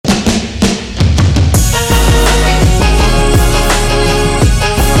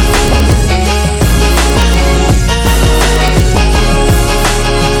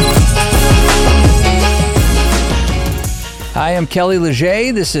Kelly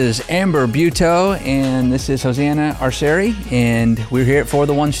Leger, this is Amber Buteau, and this is Hosanna Arceri, and we're here at For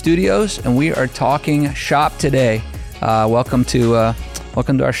the One Studios, and we are talking shop today. Welcome to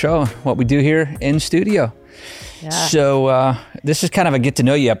our show, what we do here in studio. Yeah. So this is kind of a get to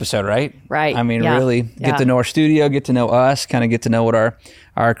know you episode, right? Right. I mean, really get to know our studio, get to know us, kind of get to know what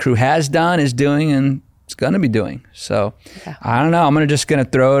our crew has done, is doing, and it's going to be doing. So I don't know. I'm just going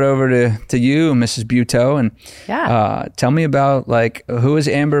to throw it over to you, Mrs. Buteau, and tell me about who is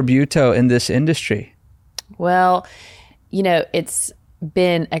Amber Buteau in this industry? Well, it's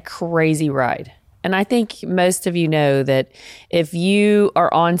been a crazy ride. And I think most of you know that if you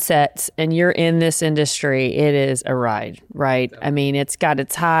are on sets and you're in this industry, it is a ride, right? I mean, it's got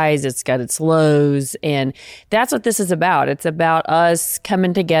its highs, it's got its lows, and that's what this is about. It's about us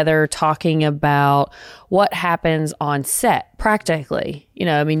coming together, talking about what happens on set practically.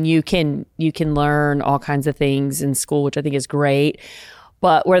 You can learn all kinds of things in school, which I think is great.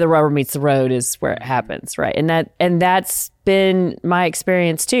 But where the rubber meets the road is where it happens, right? And that's been my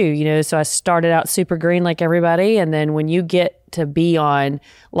experience too. So I started out super green like everybody, and then when you get to be on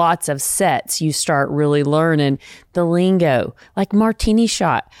lots of sets, you start really learning the lingo, like martini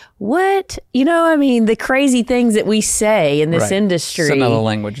shot. What? The crazy things that we say in this industry. It's another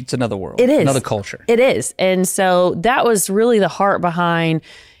language. It's another world. It is. Another culture. It is. And so that was really the heart behind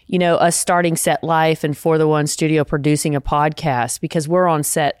us starting Set Life and For the One Studio producing a podcast, because we're on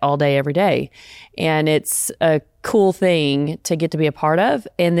set all day, every day. And it's a cool thing to get to be a part of,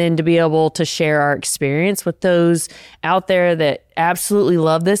 and then to be able to share our experience with those out there that absolutely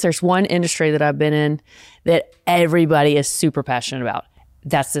love this. There's one industry that I've been in that everybody is super passionate about.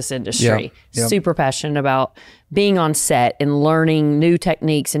 That's this industry. Yep. Super passionate about being on set and learning new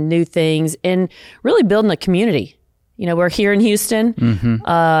techniques and new things and really building a community. We're here in Houston.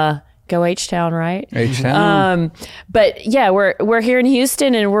 Mm-hmm. Go H-Town, right? H-Town. But yeah, we're here in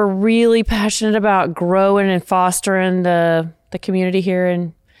Houston, and we're really passionate about growing and fostering the community here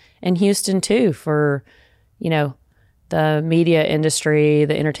in Houston too, for the media industry,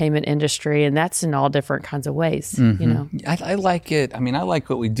 the entertainment industry, and that's in all different kinds of ways. Mm-hmm. I like it. I like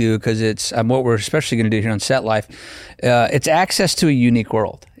what we do, because it's what we're especially going to do here on Set Life. It's access to a unique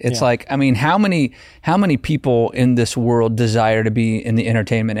world. It's how many people in this world desire to be in the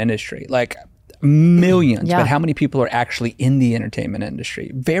entertainment industry? Millions, but how many people are actually in the entertainment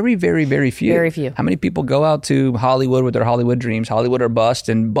industry? Very, very, very few. Very few. How many people go out to Hollywood with their Hollywood dreams, Hollywood or bust,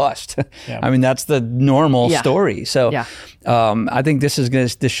 and bust? Yeah. That's the normal story. So I think this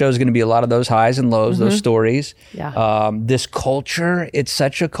show is going to be a lot of those highs and lows, those stories. Yeah. This culture, it's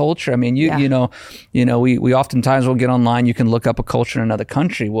such a culture. We oftentimes will get online, you can look up a culture in another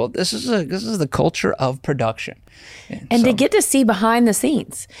country. Well, this is the culture of production. And to get to see behind the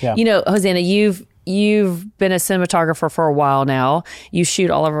scenes. Yeah. Hosanna, you've been a cinematographer for a while now. You shoot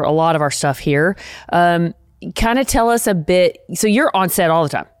a lot of our stuff here. Kind of tell us a bit. So you're on set all the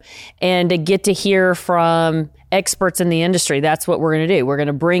time, and to get to hear from experts in the industry, that's what we're going to do. We're going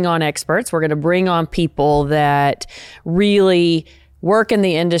to bring on experts. We're going to bring on people that really work in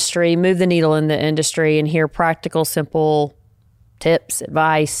the industry, move the needle in the industry, and hear practical, simple tips,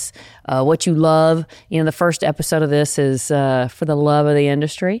 advice, what you love. The first episode of this is for the love of the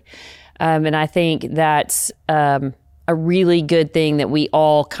industry. And I think that's a really good thing, that we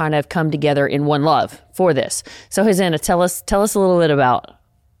all kind of come together in one love for this. So Hosanna, tell us a little bit about,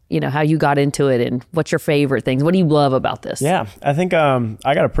 how you got into it and what's your favorite things. What do you love about this? Yeah, I think I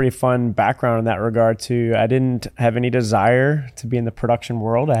got a pretty fun background in that regard too. I didn't have any desire to be in the production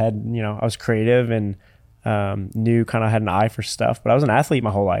world. I was creative and knew kind of had an eye for stuff, but I was an athlete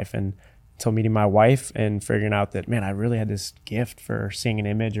my whole life, and until meeting my wife and figuring out that, man, I really had this gift for seeing an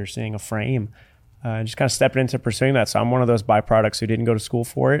image or seeing a frame, and just kind of stepping into pursuing that. So I'm one of those byproducts who didn't go to school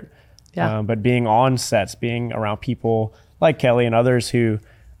for it. Yeah. But being on sets, being around people like Kelly and others who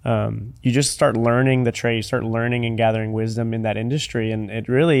you just start learning the trade, you start learning and gathering wisdom in that industry, and it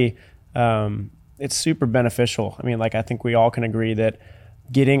really it's super beneficial. I think we all can agree that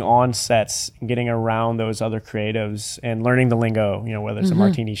getting on sets and getting around those other creatives and learning the lingo, whether it's a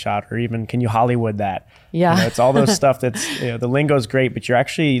martini shot or even can you Hollywood that? Yeah. It's all those stuff that's, the lingo is great, but you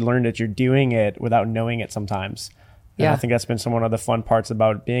actually learn that you're doing it without knowing it sometimes. And I think that's been one of the fun parts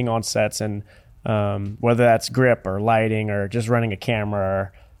about being on sets, and whether that's grip or lighting or just running a camera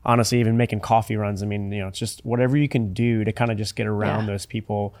or honestly even making coffee runs. It's just whatever you can do to kind of just get around those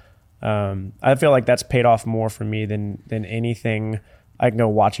people. I feel like that's paid off more for me than anything. I can go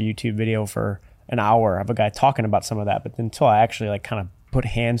watch a YouTube video for an hour of a guy talking about some of that, but until I actually kind of put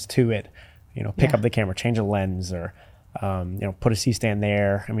hands to it, pick up the camera, change a lens, or put a C-stand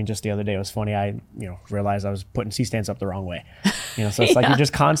there. I mean, just the other day it was funny. I, realized I was putting C-stands up the wrong way. So it's like you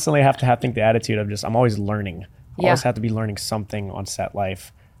just constantly have to think the attitude of just, I'm always learning. I always have to be learning something on set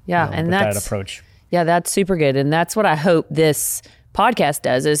life. Yeah, and that approach. Yeah, that's super good. And that's what I hope this podcast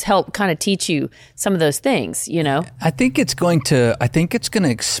does, is help kind of teach you some of those things, I think it's going to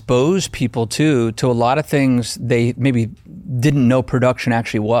expose people to a lot of things they maybe didn't know production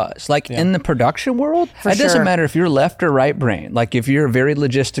actually was. Like in the production world, it doesn't matter if you're left or right brain. Like if you're very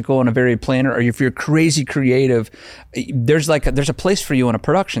logistical and a very planner, or if you're crazy creative, there's a place for you on a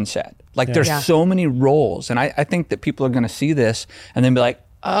production set. Like there's so many roles. And I think that people are going to see this and then be like,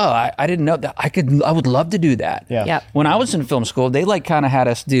 oh, I didn't know that. I would love to do that. Yeah. Yep. When I was in film school, they kind of had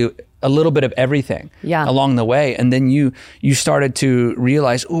us do a little bit of everything along the way. And then you started to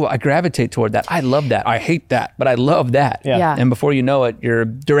realize, oh, I gravitate toward that. I love that. I hate that, but I love that. Yeah. And before you know it, you're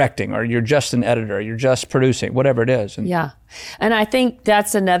directing, or you're just an editor, you're just producing, whatever it is. And And I think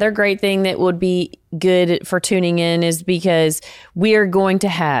that's another great thing that would be good for tuning in, is because we are going to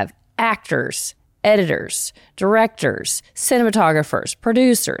have actors, editors, directors, cinematographers,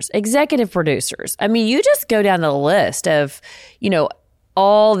 producers, executive producers. I mean, you just go down the list of,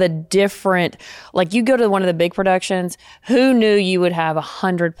 all the different, like you go to one of the big productions, who knew you would have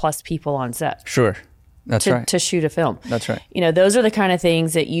 100+ people on set? Sure. That's right. To shoot a film. That's right. Those are the kind of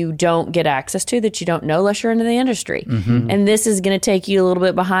things that you don't get access to, that you don't know unless you're into the industry. Mm-hmm. And this is going to take you a little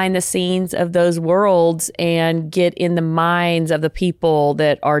bit behind the scenes of those worlds and get in the minds of the people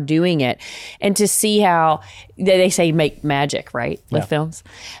that are doing it, and to see how they say make magic, right? With films.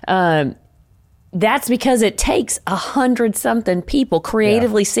 That's because it takes 100-something people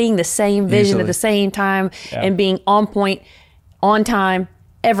creatively seeing the same vision at the same time and being on point, on time,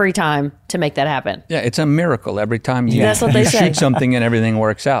 every time to make that happen. Yeah, it's a miracle every time you That's what they say. shoot something and everything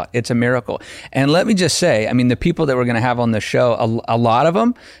works out. It's a miracle. And let me just say, I mean, the people that we're going to have on the show, a lot of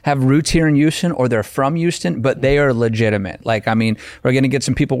them have roots here in Houston, or they're from Houston, but they are legitimate. Like, I mean, we're going to get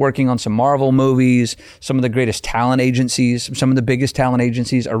some people working on some Marvel movies, some of the greatest talent agencies, some of the biggest talent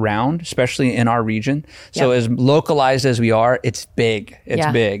agencies around, especially in our region. So as localized as we are, it's big.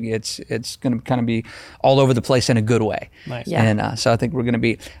 It's big. It's going to kind of be all over the place in a good way. Nice. Yeah. And so I think we're going to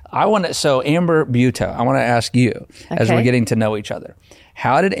be, so Amber Buetow, I want to ask you, as we're getting to know each other,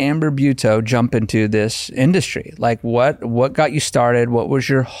 how did Amber Buetow jump into this industry? Like what got you started? What was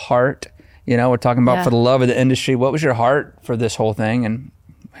your heart? We're talking about for the love of the industry. What was your heart for this whole thing? And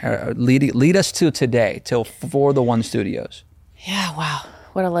lead us to today, till For the One Studios. Yeah, wow.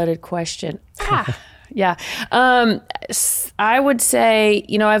 What a loaded question. Yeah. I would say,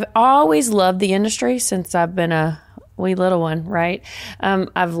 I've always loved the industry since I've been a wee little one, right?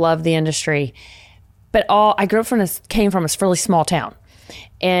 I've loved the industry, but I came from a really small town,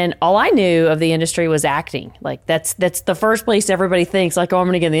 and all I knew of the industry was acting. Like that's the first place everybody thinks, like, oh, I'm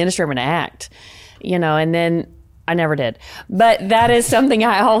going to get in the industry, I'm going to act, and then I never did. But that is something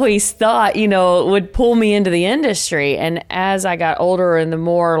I always thought, would pull me into the industry. And as I got older, and the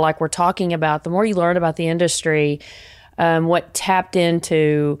more, like we're talking about, the more you learn about the industry, what tapped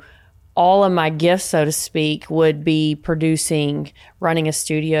into all of my gifts, so to speak, would be producing, running a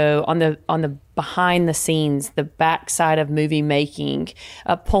studio, on the behind the scenes, the backside of movie making,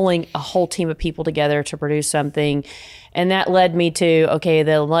 pulling a whole team of people together to produce something. And that led me to, okay,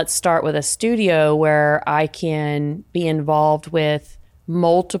 then let's start with a studio where I can be involved with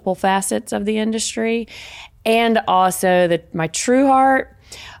multiple facets of the industry. And also my true heart,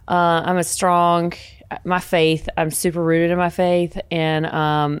 my faith, I'm super rooted in my faith, and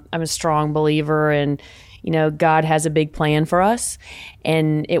I'm a strong believer, and God has a big plan for us.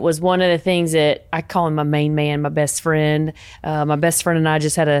 And it was one of the things that I call him my main man, my best friend. My best friend and I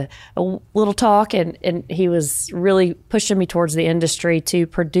just had a little talk, and he was really pushing me towards the industry to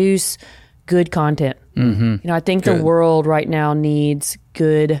produce good content. Mm-hmm. I think the world right now needs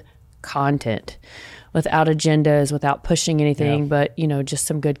good content, without agendas, without pushing anything, but, just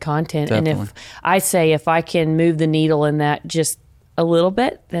some good content. Definitely. And if I can move the needle in that just a little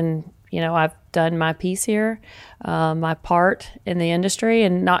bit, then, I've done my piece here, my part in the industry,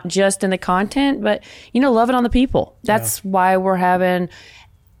 and not just in the content, but, love it on the people. That's why we're having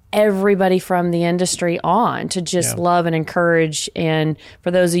everybody from the industry on, to just love and encourage. And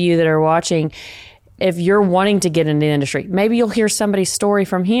for those of you that are watching, if you're wanting to get into the industry, maybe you'll hear somebody's story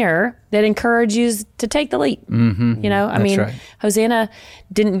from here that encourages to take the leap. Mm-hmm. I mean, right. Hosanna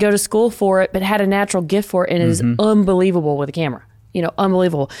didn't go to school for it, but had a natural gift for it, and is unbelievable with a camera.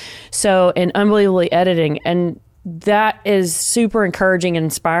 Unbelievable. So, and unbelievably editing. And that is super encouraging and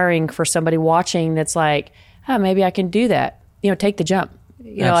inspiring for somebody watching that's like, oh, maybe I can do that. Take the jump.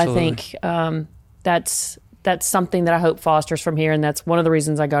 I think that's that's something that I hope fosters from here. And that's one of the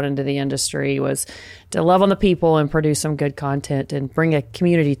reasons I got into the industry, was to love on the people and produce some good content and bring a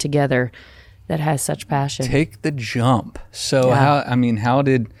community together that has such passion. Take the jump. So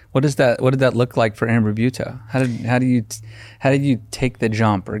what did that look like for Amber Buetow? How did you take the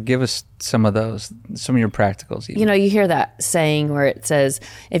jump, or give us some of your practicals? Even. You hear that saying where it says,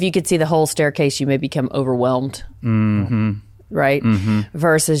 if you could see the whole staircase, you may become overwhelmed. Mm-hmm. Right? Mm-hmm.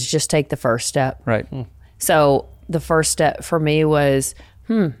 Versus just take the first step. Right. So the first step for me was,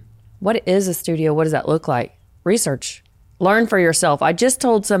 what is a studio? What does that look like? Research. Learn for yourself. I just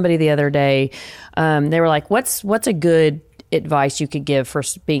told somebody the other day, they were like, what's a good advice you could give for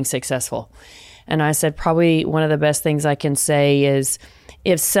being successful? And I said, probably one of the best things I can say is,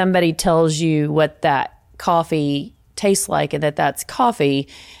 if somebody tells you what that coffee tastes like and that's coffee,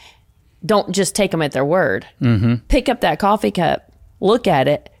 don't just take them at their word. Mm-hmm. Pick up that coffee cup, look at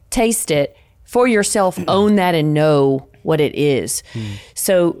it, taste it for yourself, own that and know what it is.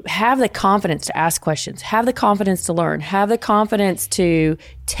 So have the confidence to ask questions, have the confidence to learn, have the confidence to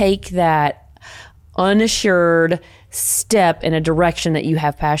take that unassured step in a direction that you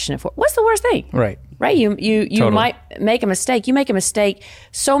have passion for. What's the worst thing? Right. Right. You totally. Might make a mistake. You make a mistake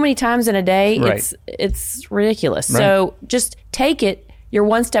so many times in a day. Right. It's ridiculous. Right. So just take it. You're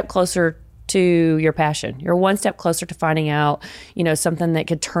one step closer to your passion. You're one step closer to finding out, something that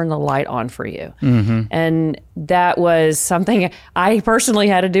could turn the light on for you. Mm-hmm. And that was something I personally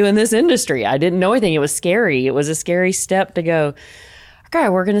had to do in this industry. I didn't know anything. It was scary. It was a scary step to go, okay,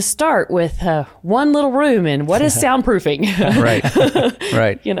 we're going to start with one little room, and what is soundproofing?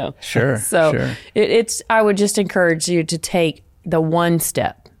 Right. Sure. So sure. It's, I would just encourage you to take the one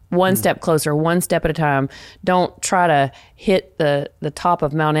step closer, one step at a time. Don't try to hit the top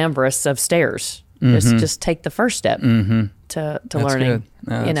of Mount Everest of stairs. Mm-hmm. Just take the first step to that's learning. Good.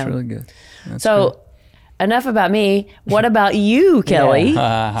 No, that's really good. That's so good. Enough about me. What about you, Kelly?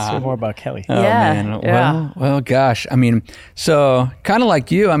 Say more about Kelly. Oh, man. Well, gosh. So kind of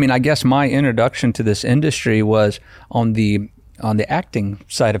like you, I guess my introduction to this industry was on the acting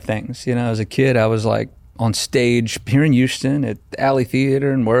side of things. As a kid, I was like on stage here in Houston at the Alley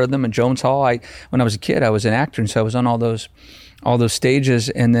Theater and Wortham and Jones Hall. When I was a kid, I was an actor, and so I was on all those stages.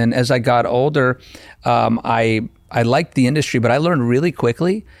 And then as I got older, I liked the industry, but I learned really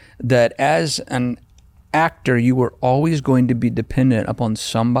quickly that as an actor, you were always going to be dependent upon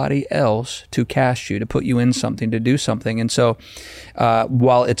somebody else to cast you, to put you in something, to do something. And so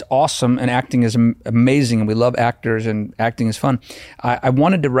while it's awesome and acting is amazing and we love actors and acting is fun, I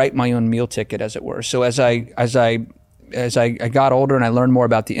wanted to write my own meal ticket, as it were. So as I got older and I learned more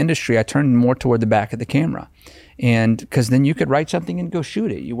about the industry, I turned more toward the back of the camera. And because then you could write something and go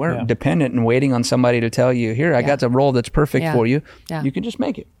shoot it. You weren't dependent and waiting on somebody to tell you, here, I got a role that's perfect for you. Yeah. You can just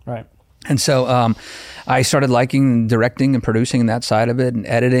make it. Right. And so I started liking directing and producing that side of it, and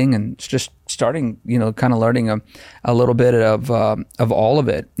editing, and just starting, kind of learning a little bit of all of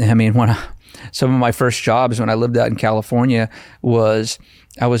it. Some of my first jobs when I lived out in California was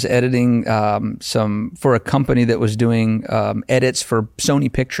I was editing for a company that was doing edits for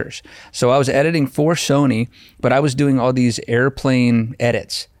Sony Pictures. So I was editing for Sony, but I was doing all these airplane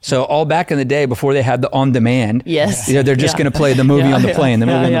edits. So all back in the day, before they had the on-demand, they're just going to play the movie on the plane,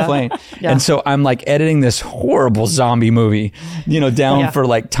 on the plane. Yeah. And so I'm like editing this horrible zombie movie, down for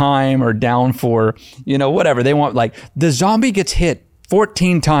like time, or down for, whatever. They want, like, the zombie gets hit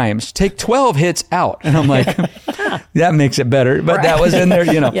 14 times, take 12 hits out. And I'm like, that makes it better. But that was in there,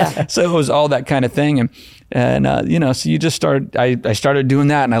 So it was all that kind of thing. And so you just I started doing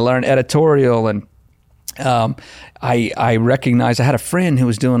that, and I learned editorial, and I recognized I had a friend who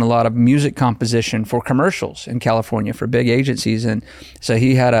was doing a lot of music composition for commercials in California for big agencies, and so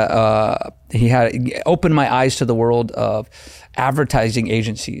he opened my eyes to the world of advertising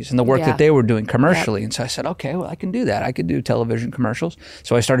agencies and the work that they were doing commercially. And so I said, okay, well, I can do that. I could do television commercials.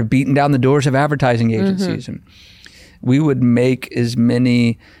 So I started beating down the doors of advertising agencies, and we would make as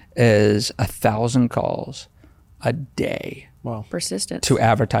many as 1,000 calls a day. Wow. Persistent. To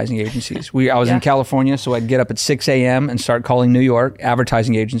advertising agencies. I was in California, so I'd get up at 6 a.m. and start calling New York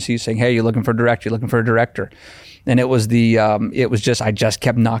advertising agencies saying, hey, you're looking for a director, you're looking for a director. And it was I just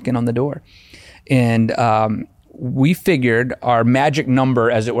kept knocking on the door. And we figured our magic number,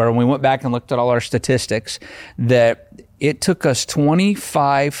 as it were, when we went back and looked at all our statistics, that it took us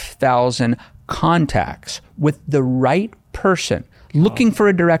 25,000 contacts with the right person looking for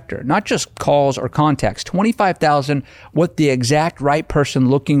a director, not just calls or contacts, 25,000 with the exact right person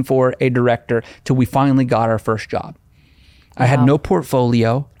looking for a director till we finally got our first job. I had no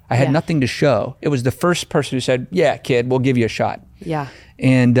portfolio. I had nothing to show. It was the first person who said, yeah, kid, we'll give you a shot. Yeah.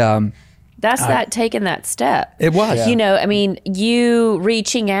 And That's taking that step. It was. Yeah. You know, I mean, you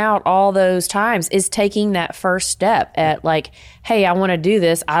reaching out all those times is taking that first step at like, hey, I want to do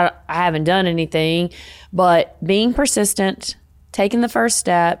this. I haven't done anything, but being persistent, taking the first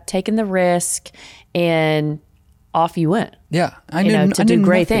step, taking the risk, and off you went. Yeah. I knew to do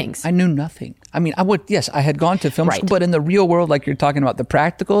great things. I knew nothing. I mean, I had gone to film school, but in the real world, like you're talking about the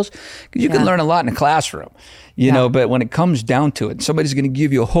practicals, because you can learn a lot in a classroom, you know, but when it comes down to it, somebody's going to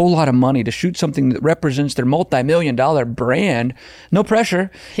give you a whole lot of money to shoot something that represents their multi-million-dollar brand. No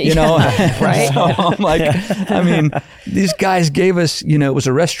pressure, you know. Right. So I'm like, I mean, these guys gave us, you know, it was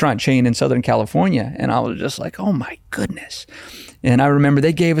a restaurant chain in Southern California. And I was just like, oh my goodness. And I remember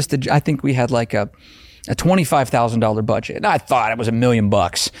they gave us I think we had like a $25,000 budget. And I thought it was $1 million. Oh,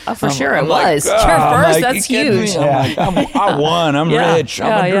 for sure it was. That's huge. I won. I'm rich.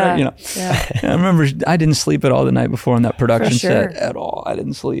 I'm you know. Yeah. I remember I didn't sleep at all the night before on that production set at all. I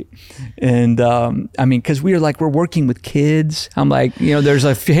didn't sleep. And I mean, because we're working with kids. I'm like, you know, there's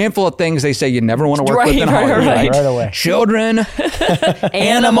a handful of things they say you never want to work with in Hollywood. Right away. Children,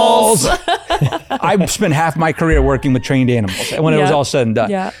 animals. I spent half my career working with trained animals when it was all said and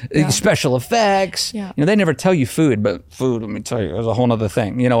done. Special effects. Yeah. You know, they never tell you food, but food, let me tell you, is a whole other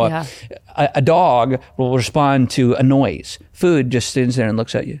thing. You know, a dog will respond to a noise. Food just stands there and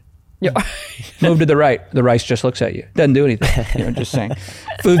looks at you. Yeah. Move to the right. The rice just looks at you. Doesn't do anything. You know, just saying.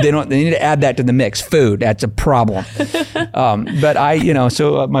 Food, they need to add that to the mix. Food, that's a problem. But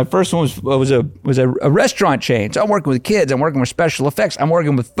so my first one was a restaurant chain. So I'm working with kids. I'm working with special effects. I'm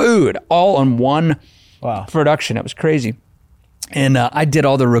working with food, all on one production. It was crazy. And I did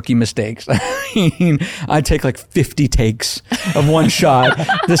all the rookie mistakes. I mean, I'd take like 50 takes of one shot.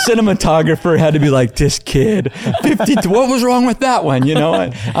 The cinematographer had to be like, this kid, 50, what was wrong with that one? You know,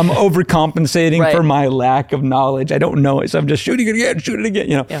 I'm overcompensating for my lack of knowledge. I don't know it. So I'm just shoot it again,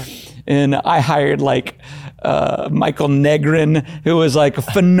 you know. Yeah. And I hired like Michael Negrin, who was like a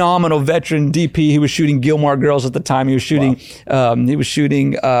phenomenal veteran DP. He was shooting Gilmore Girls at the time. He was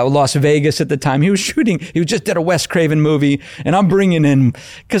shooting Las Vegas at the time. He was just did a Wes Craven movie. And I'm bringing in,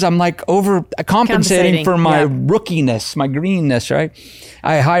 because I'm like compensating for my rookiness, my greenness, right?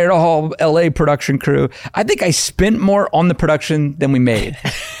 I hired a whole LA production crew. I think I spent more on the production than we made.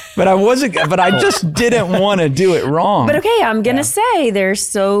 But I just didn't want to do it wrong. But okay, I'm going to say there's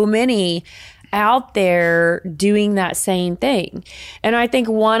so many out there doing that same thing. And I think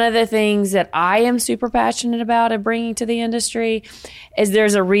one of the things that I am super passionate about and bringing to the industry is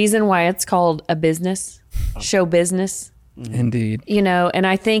there's a reason why it's called a business, show business. Indeed. You know, and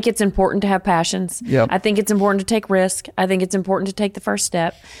I think it's important to have passions. Yep. I think it's important to take risk. I think it's important to take the first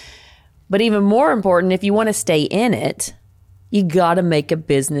step. But even more important, if you want to stay in it, you got to make a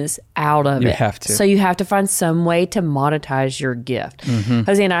business out of it. You have to. So you have to find some way to monetize your gift. Mm-hmm.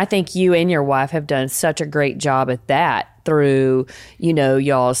 Jose, and I think you and your wife have done such a great job at that through, you know,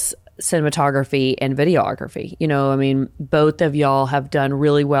 y'all's cinematography and videography. You know, I mean, both of y'all have done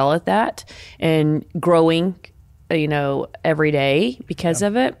really well at that and growing, you know, every day because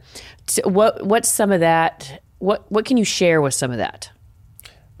of it. So what's some of that? What can you share with some of that?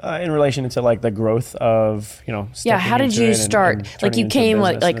 In relation to like the growth of, you know, how did you start? And like you came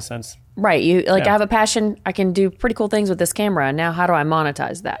like in a sense. Right. You I have a passion. I can do pretty cool things with this camera. And now how do I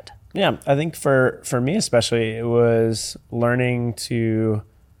monetize that? Yeah, I think for me especially, it was learning to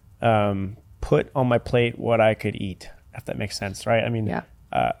put on my plate what I could eat, if that makes sense, right? I mean,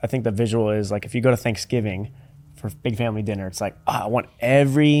 I think the visual is like if you go to Thanksgiving for big family dinner, it's like, I want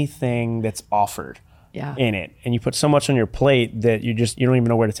everything that's offered. In it, and you put so much on your plate that you don't even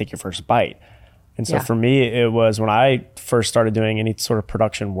know where to take your first bite. And so for me, it was when I first started doing any sort of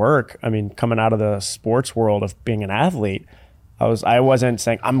production work. I mean, coming out of the sports world of being an athlete, I wasn't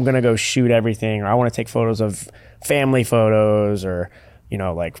saying I'm gonna go shoot everything, or I want to take photos of family photos, or you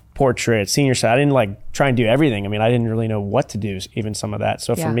know, like portraits, senior side. I didn't like try and do everything. I mean, I didn't really know what to do, even some of that.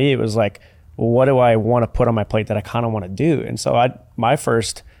 So for me, it was like, well, what do I want to put on my plate that I kind of want to do? And so my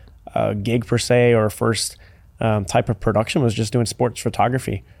first gig per se, or first type of production was just doing sports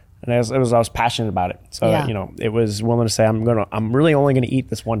photography, and I was passionate about it. So you know, it was willing to say I'm really only going to eat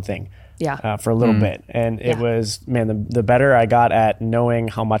this one thing for a little bit. And it was, man, the better I got at knowing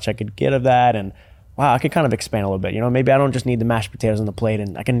how much I could get of that, and wow, I could kind of expand a little bit. You know, maybe I don't just need the mashed potatoes on the plate,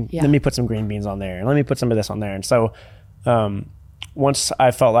 and I can let me put some green beans on there, and let me put some of this on there. And so once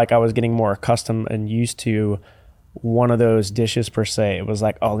I felt like I was getting more accustomed and used to one of those dishes per se, it was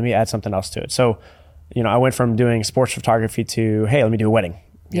like, oh, let me add something else to it. So, you know, I went from doing sports photography to, hey, let me do a wedding.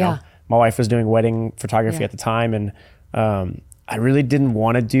 You know, my wife was doing wedding photography at the time, and I really didn't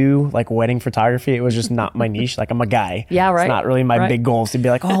want to do like wedding photography. It was just not my niche. Like I'm a guy. Yeah, right. It's not really my big goals to be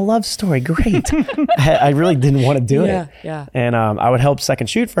like, oh, love story, great. I really didn't want to do it. Yeah. And I would help second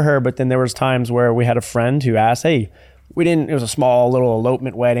shoot for her, but then there was times where we had a friend who asked, hey, it was a small little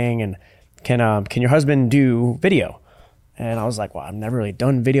elopement wedding, and can your husband do video? And I was like, well, I've never really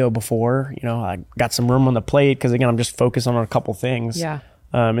done video before. You know, I got some room on the plate because again, I'm just focused on a couple things. Yeah.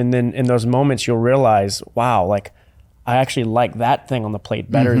 And then in those moments, you'll realize, wow, like I actually like that thing on the plate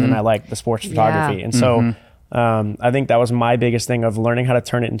better than I like the sports photography. Yeah. And so I think that was my biggest thing of learning how to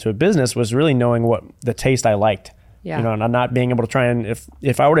turn it into a business, was really knowing what the taste I liked. Yeah. You know, and not being able to try and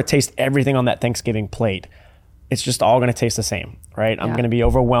if I were to taste everything on that Thanksgiving plate, it's just all going to taste the same, right? I'm going to be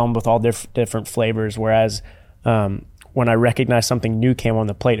overwhelmed with all different flavors. Whereas when I recognized something new came on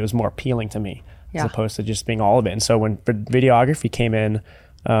the plate, it was more appealing to me as opposed to just being all of it. And so when videography came in,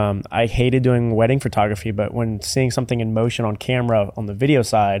 I hated doing wedding photography, but when seeing something in motion on camera on the video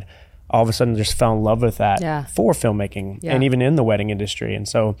side, all of a sudden just fell in love with that for filmmaking and even in the wedding industry. And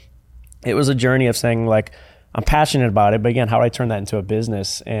so it was a journey of saying like, I'm passionate about it, but again, how do I turn that into a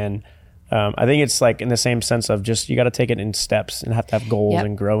business? And I think it's like in the same sense of just, you got to take it in steps and have to have goals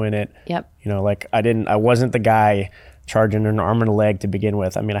and grow in it. You know, like I wasn't the guy charging an arm and a leg to begin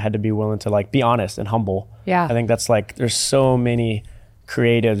with. I mean, I had to be willing to like be honest and humble. I think that's like, there's so many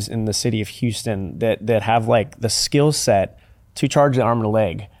creatives in the city of Houston that have like the skill set to charge the arm and a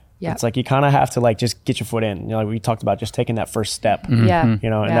leg. It's like you kind of have to like just get your foot in. You know, like we talked about just taking that first step. You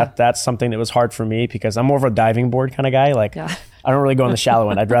know, and that's something that was hard for me because I'm more of a diving board kind of guy. Like I don't really go in the shallow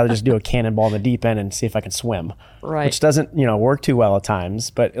end. I'd rather just do a cannonball in the deep end and see if I can swim. Which doesn't, you know, work too well at times,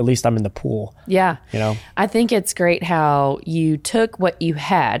 but at least I'm in the pool. You know, I think it's great how you took what you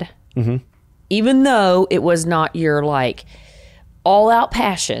had, even though it was not your like all out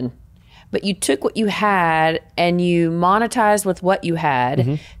passion, but you took what you had and you monetized with what you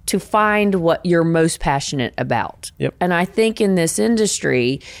had to find what you're most passionate about. And I think in this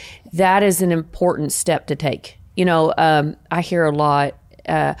industry, that is an important step to take. You know, I hear a lot,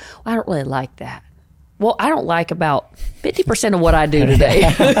 I don't really like that. Well, I don't like about 50% of what I do today.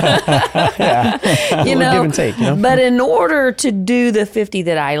 You know, give and take, you know? But in order to do the 50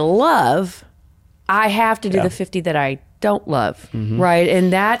 that I love, I have to do the 50 that I don't love, right?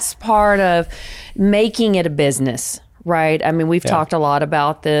 And that's part of making it a business, right? I mean, we've talked a lot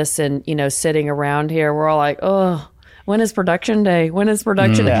about this, and, you know, sitting around here, we're all like, oh, when is production day? When is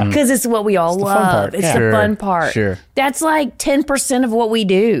production day? Because it's what we all love. It's the fun part. That's like 10% of what we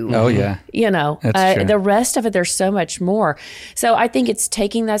do. Oh, yeah. You know, the rest of it, there's so much more. So I think it's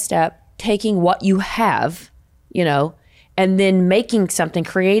taking that step, taking what you have, you know, and then making something,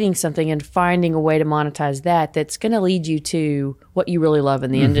 creating something, and finding a way to monetize that that's going to lead you to what you really love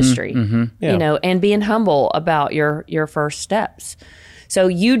in the industry, you know, and being humble about your first steps. So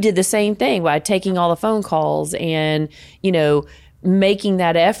you did the same thing by taking all the phone calls and, you know, making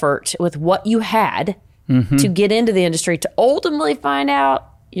that effort with what you had to get into the industry to ultimately find out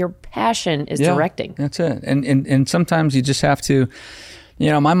your passion is directing. That's it. And sometimes you just have to, you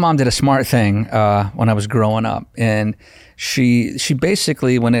know, my mom did a smart thing when I was growing up, and she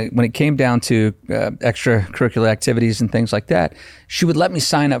basically, when it came down to extracurricular activities and things like that, she would let me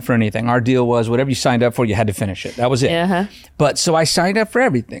sign up for anything. Our deal was whatever you signed up for, you had to finish it. That was it. But so I signed up for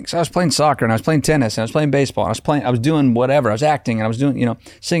everything. So I was playing soccer, and I was playing tennis, and I was playing baseball, and I was doing whatever. I was acting, and I was doing, you know,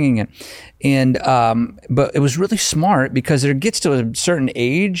 singing it. And but it was really smart because it gets to a certain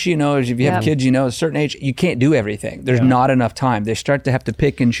age, you know, if you have kids, you know, a certain age, you can't do everything. There's not enough time. They start to have to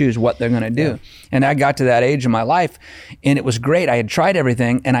pick and choose what they're going to do. And I got to that age in my life, and it was great. I had tried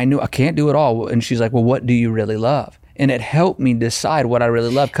everything, and I knew I can't do it all. And she's like, well, what do you really love? And it helped me decide what I really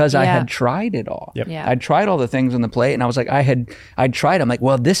love because I had tried it all. I'd tried all the things on the plate, and I was like, I'd tried. I'm like,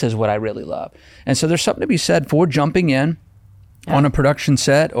 well, this is what I really love. And so there's something to be said for jumping in on a production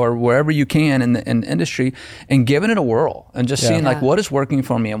set or wherever you can in the industry and giving it a whirl and just seeing like what is working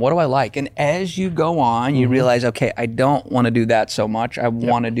for me and what do I like. And as you go on, you realize, okay, I don't want to do that so much. I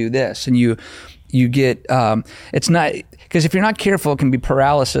want to do this. And you get, it's not, because if you're not careful, it can be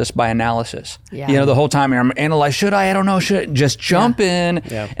paralysis by analysis. You know, the whole time I'm analyzing, should I don't know, just jump in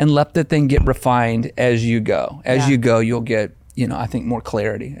and let the thing get refined as you go. As you go, you'll get, you know, I think more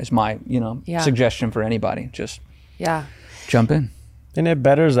clarity is my, you know, suggestion for anybody. Just jump in. And it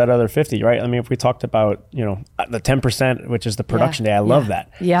betters that other 50, right? I mean, if we talked about, you know, the 10%, which is the production day, I love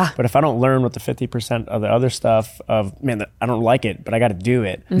that. But if I don't learn what the 50% of the other stuff of, man, I don't like it, but I got to do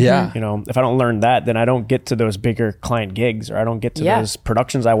it. You know, if I don't learn that, then I don't get to those bigger client gigs, or I don't get to those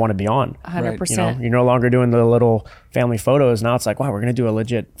productions I want to be on. 100%. You know, you're no longer doing the little family photos. Now it's like, wow, we're going to do a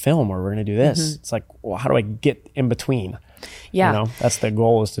legit film, or we're going to do this. It's like, well, how do I get in between? Yeah. That's the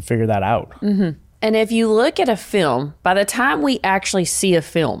goal, is to figure that out. Mm-hmm. And if you look at a film, by the time we actually see a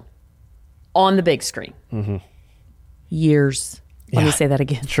film on the big screen, years. Let me say that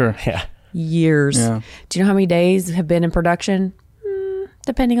again. Sure. Yeah. Years. Yeah. Do you know how many days have been in production?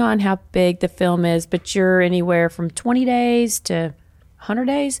 Depending on how big the film is, but you're anywhere from 20 days to 100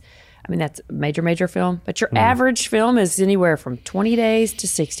 days. I mean, that's a major film, but your average film is anywhere from 20 days to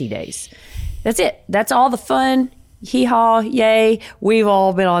 60 days. That's it. That's all the fun. Hee-haw, yay, we've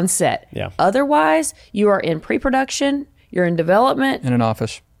all been on set. Yeah. Otherwise, you are in pre-production, you're in development. In an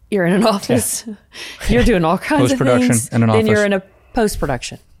office. You're in an office. Yeah. You're doing all kinds of things. Post-production in an office. Then you're in a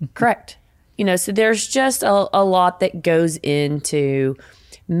post-production. Correct. So there's just a lot that goes into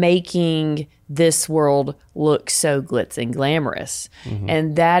making this world look so glitz and glamorous.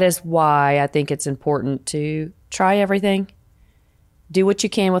 And that is why I think it's important to try everything. Do what you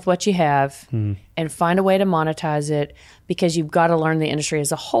can with what you have and find a way to monetize it, because you've got to learn the industry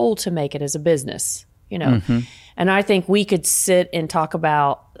as a whole to make it as a business, And I think we could sit and talk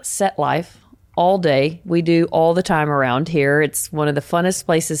about set life all day. We do all the time around here. It's one of the funnest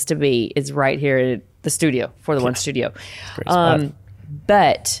places to be. It's right here at the studio, For the One Studio.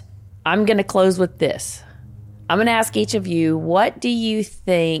 But I'm going to close with this. I'm going to ask each of you, what do you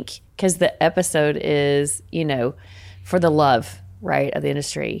think, because the episode is, for the love, right, of the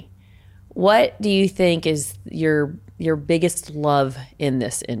industry. What do you think is your biggest love in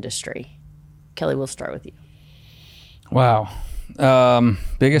this industry? Kelly, we'll start with you. Wow.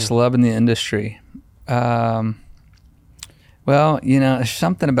 Biggest love in the industry. Well, there's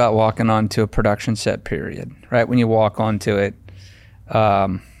something about walking onto a production set, period, right? When you walk onto it,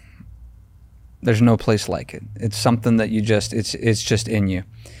 there's no place like it. It's something that it's just in you.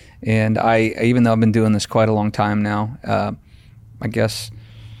 And even though I've been doing this quite a long time now, I guess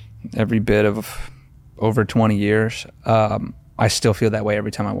every bit of over 20 years, I still feel that way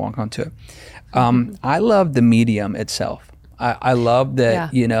every time I walk onto it. I love the medium itself. I love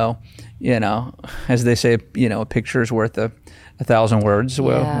that, as they say, a picture is worth a 1,000 words.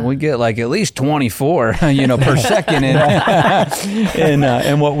 Well, we get like at least 24, per second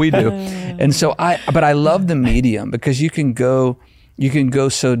in what we do. And so but I love the medium, because you can go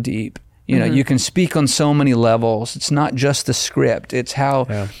so deep. You can speak on so many levels. It's not just the script. It's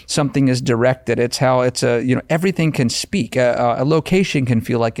how something is directed. It's how everything can speak. A location can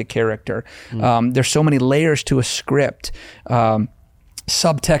feel like a character. There's so many layers to a script.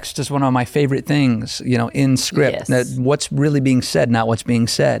 Subtext is one of my favorite things, in script. Yes. What's really being said, not what's being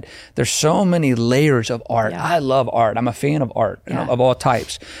said. There's so many layers of art. Yeah. I love art. I'm a fan of art of all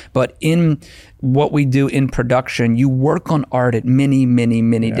types. But in what we do in production, you work on art at many, many,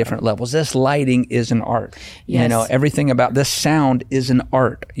 many different levels. This lighting is an art. Yes. Everything about this sound is an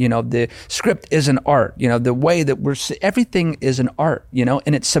art. The script is an art. The way that everything is an art,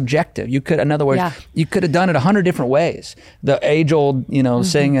 and it's subjective. You could, in other words, you could have done it 100 different ways. The age-old,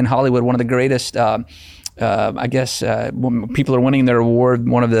 saying in Hollywood, one of the greatest, I guess, when people are winning their award,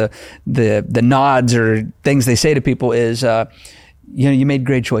 one of the nods or things they say to people is, you made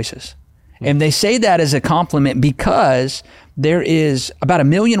great choices. And they say that as a compliment, because there is about 1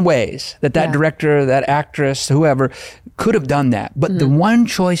 million ways that director, that actress, whoever could have done that. But the one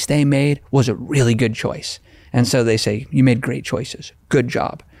choice they made was a really good choice. And so they say, you made great choices. Good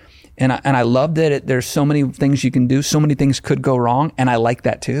job. And I love that there's so many things you can do. So many things could go wrong. And I like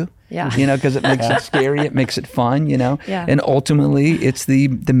that too. Yeah. Because it makes it scary. It makes it fun, Yeah. And ultimately, it's the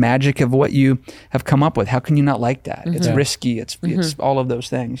magic of what you have come up with. How can you not like that? It's risky. It's all of those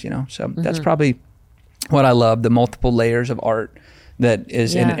things, So that's probably what I love, the multiple layers of art that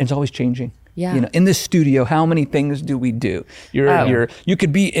is, and it's always changing. Yeah. In this studio, how many things do we do? You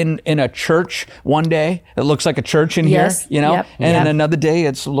could be in a church one day. It looks like a church in here, and then another day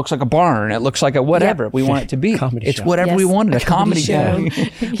it looks like a barn. It looks like a whatever we want it to be. It's whatever we wanted. A comedy show.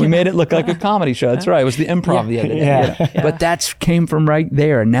 We made it look like a comedy show. That's right. It was the improv the other day. But that came from right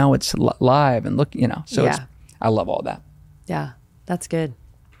there. Now it's live and look, So I love all that. Yeah, that's good.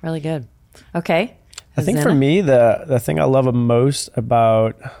 Really good. Okay. I think for me, the thing I love most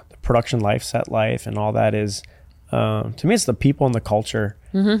about production life, set life, and all that is, to me, it's the people and the culture.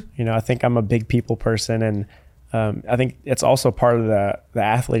 I think I'm a big people person, and I think it's also part of the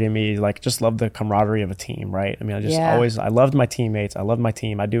athlete in me, like just love the camaraderie of a team, right? I mean, I just I loved my teammates. I loved my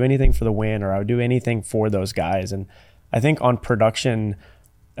team. I'd do anything for the win, or I would do anything for those guys. And I think on production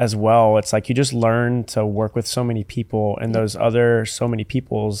as well, it's like you just learn to work with so many people, and those other so many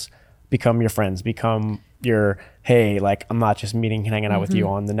people's become your friends, become your, hey, like, I'm not just hanging out with you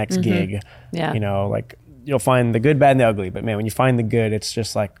on the next gig. Yeah. Like you'll find the good, bad, and the ugly. But man, when you find the good, it's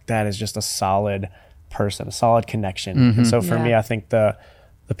just like, that is just a solid person, a solid connection. And so for me, I think the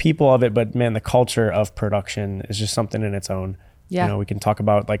people of it, but man, the culture of production is just something in its own. You know, we can talk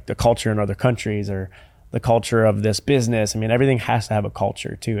about like the culture in other countries or the culture of this business. I mean, everything has to have a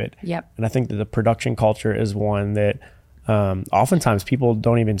culture to it. Yep. And I think that the production culture is one that oftentimes people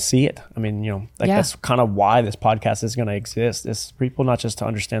don't even see it. I mean, you know, like that's kind of why this podcast is going to exist. It's people not just to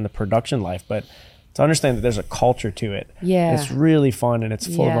understand the production life, but to understand that there's a culture to it. Yeah. It's really fun and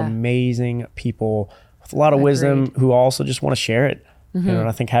it's full of amazing people with a lot of wisdom who also just want to share it. You know, and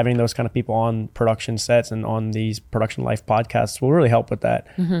I think having those kind of people on production sets and on these production life podcasts will really help with that.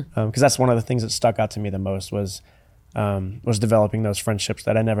 Because that's one of the things that stuck out to me the most was developing those friendships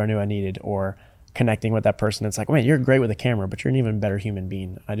that I never knew I needed, or connecting with that person. It's like, man, you're great with a camera, but you're an even better human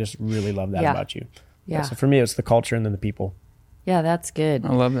being. I just really love that about you. Yeah. So for me, it's the culture and then the people. Yeah, that's good. I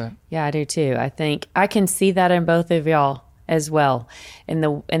love that. Yeah, I do too. I think I can see that in both of y'all as well, and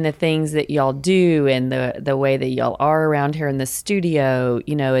the things that y'all do, and the way that y'all are around here in the studio.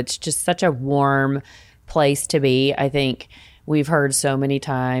 You know, it's just such a warm place to be. I think we've heard so many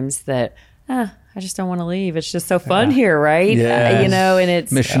times that I just don't want to leave. It's just so fun here, right? Yes. You know, and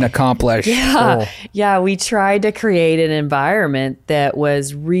it's mission accomplished. Yeah. Cool. Yeah. We tried to create an environment that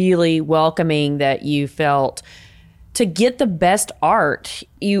was really welcoming, that you felt to get the best art,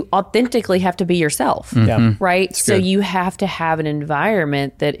 you authentically have to be yourself, right? So you have to have an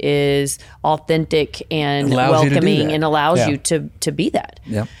environment that is authentic and welcoming and allows you to be that.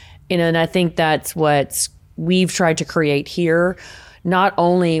 Yeah. You know, and I think that's what we've tried to create here, not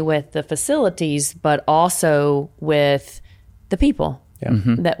only with the facilities, but also with the people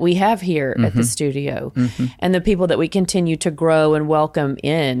that we have here at the studio, and the people that we continue to grow and welcome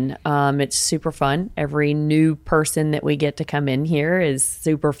in. It's super fun. Every new person that we get to come in here is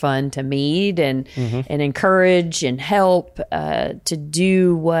super fun to meet and encourage and help to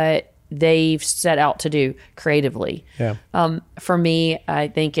do what they've set out to do creatively. Yeah. For me, I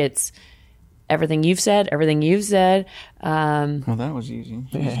think it's everything you've said. Well, that was easy.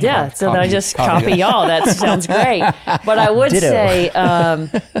 Yeah, so then I just copy y'all. That sounds great. But I would say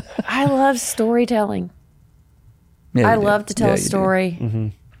I love storytelling. Yeah, I love to tell a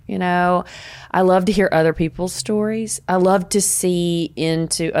story. You know, I love to hear other people's stories. I love to see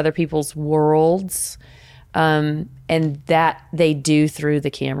into other people's worlds, and that they do through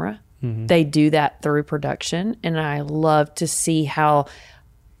the camera. They do that through production, and I love to see how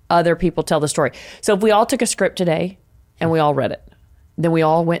other people tell the story. So if we all took a script today and we all read it, then we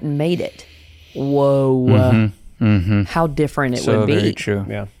all went and made it. Whoa. How different it would be. Very true.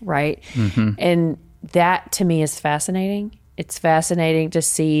 Yeah. Right? And that to me is fascinating. It's fascinating to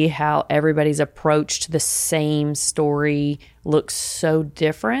see how everybody's approach to the same story looks so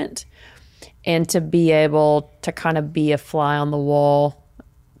different, and to be able to kind of be a fly on the wall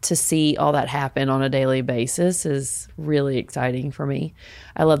to see all that happen on a daily basis is really exciting for me.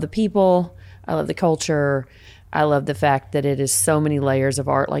 I love the people. I love the culture. I love the fact that it is so many layers of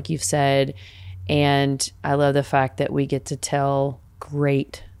art, like you've said. And I love the fact that we get to tell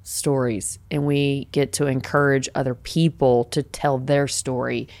great stories, and we get to encourage other people to tell their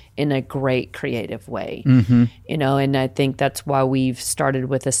story in a great creative way. You know, and I think that's why we've started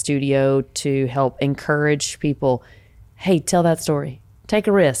with a studio, to help encourage people. Hey, tell that story. Take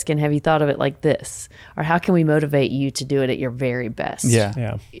a risk, and have you thought of it like this? Or how can we motivate you to do it at your very best?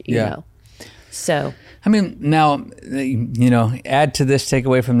 You know? So, I mean, now, you know, add to this, take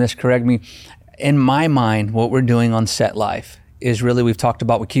away from this, correct me. In my mind, what we're doing on Set Life is really, we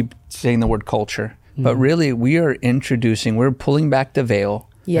keep saying the word culture, but really we are we're pulling back the veil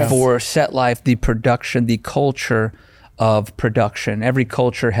for Set Life, the production, the culture of production. Every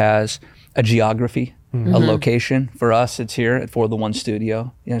culture has a geography. A location. For us, it's here at For the One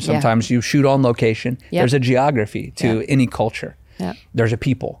Studio. You know, sometimes you shoot on location. There's a geography to any culture. There's a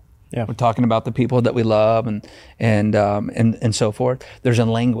people. We're talking about the people that we love and so forth. There's a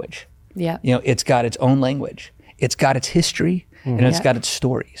language. You know, it's got its own language. It's got its history, and it's got its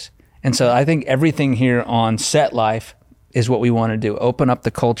stories. And so I think everything here on Set Life is what we want to do. Open up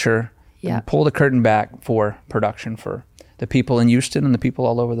the culture, and pull the curtain back for production for the people in Houston and the people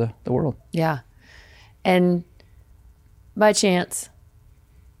all over the world. Yeah. And by chance,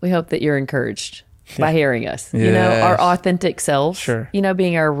 we hope that you're encouraged by hearing us. You know, our authentic selves, you know,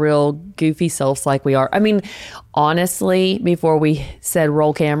 being our real goofy selves like we are. I mean, honestly, before we said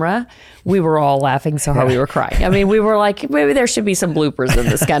roll camera, we were all laughing so hard we were crying. I mean, we were like, maybe there should be some bloopers in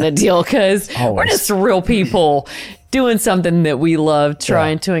this kind of deal, because we're just real people doing something that we love,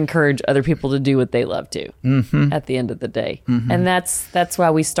 trying to encourage other people to do what they love to at the end of the day. And that's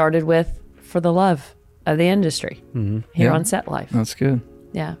why we started with For the Love of the Industry here on Set Life. That's good.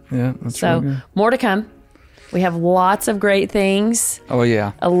 Yeah. Yeah. So more to come. We have lots of great things. Oh,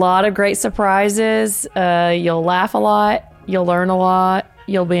 yeah. A lot of great surprises. You'll laugh a lot. You'll learn a lot.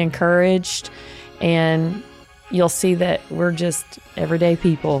 You'll be encouraged. And you'll see that we're just everyday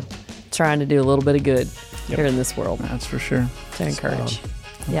people trying to do a little bit of good here in this world. That's for sure. To encourage.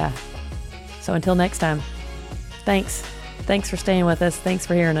 Yeah. So until next time, thanks. Thanks for staying with us. Thanks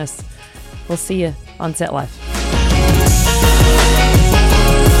for hearing us. We'll see you on Set Life.